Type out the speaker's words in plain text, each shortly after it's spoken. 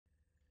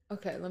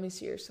Okay, let me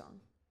see your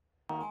song.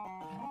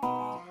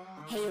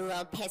 Hey, you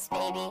little piss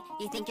baby.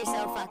 You think you're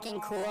so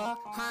fucking cool,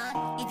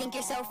 huh? You think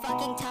you're so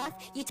fucking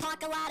tough? You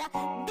talk a lot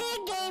of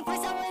big game for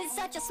someone with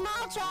such a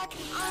small truck.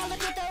 Oh,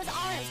 look at those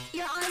arms.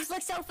 Your arms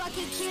look so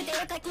fucking cute. They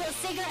look like little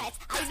cigarettes.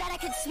 I bet I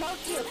could smoke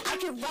you. I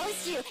could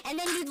roast you. And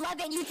then you'd love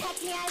it. You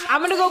text me.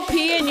 I'm gonna go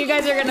pee and you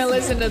guys are gonna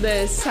listen to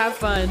this. Have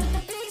fun.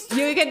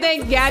 You can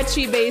thank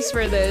Gachi Base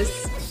for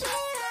this.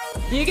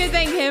 You can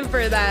thank him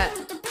for that.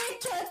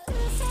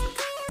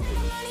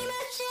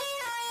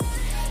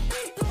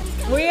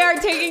 We are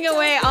taking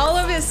away all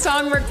of his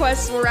song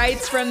request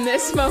rights from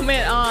this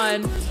moment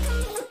on.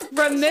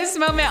 From this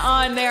moment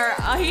on,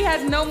 he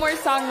has no more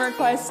song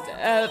request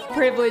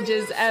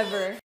privileges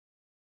ever.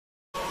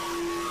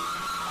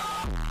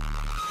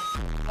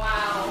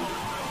 Wow.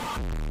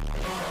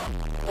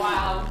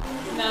 Wow.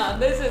 No,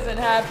 this isn't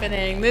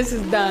happening. This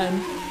is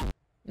done.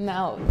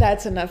 No,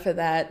 that's enough of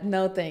that.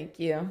 No, thank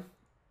you.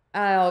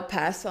 I'll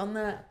pass on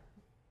that.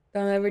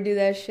 Don't ever do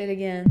that shit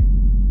again.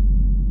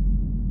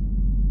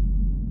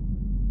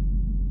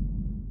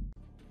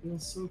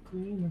 Feels so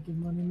clean, like a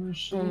money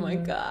machine. Oh my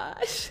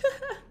gosh.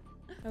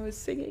 I was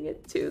singing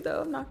it too,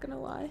 though, I'm not gonna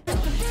lie.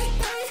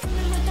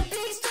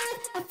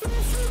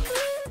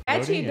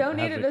 Actually,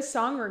 donated a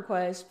song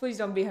request. Please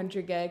don't be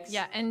Hunter Gex.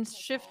 Yeah, and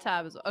shift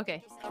tab is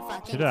okay. All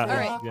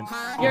right.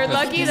 You're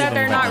lucky that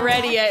they're not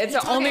ready yet. It's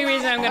the only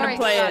reason I'm gonna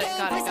play it.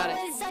 Got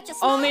it.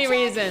 Only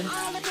reason.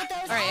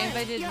 Alright,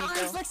 invited Your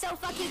arms Nico. look so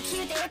fucking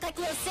cute. They look like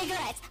little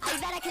cigarettes. I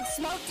bet I could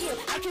smoke you.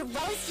 I could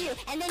roast you.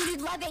 And then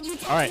you'd love it. You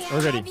text Alright, me,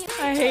 we're ready.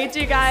 I hate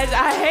you guys.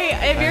 I hate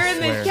if you're in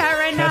this chat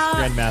right now.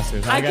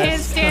 Grandmasters. I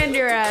can't stand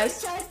your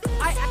ass.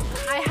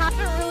 I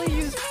haven't really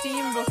used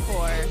Steam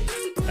before.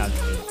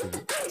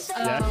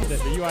 Yeah, the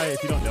UI,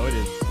 if you don't know it,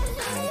 is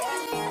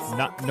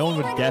no one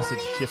would guess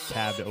it's shift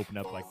tab to open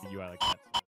up like the UI like that.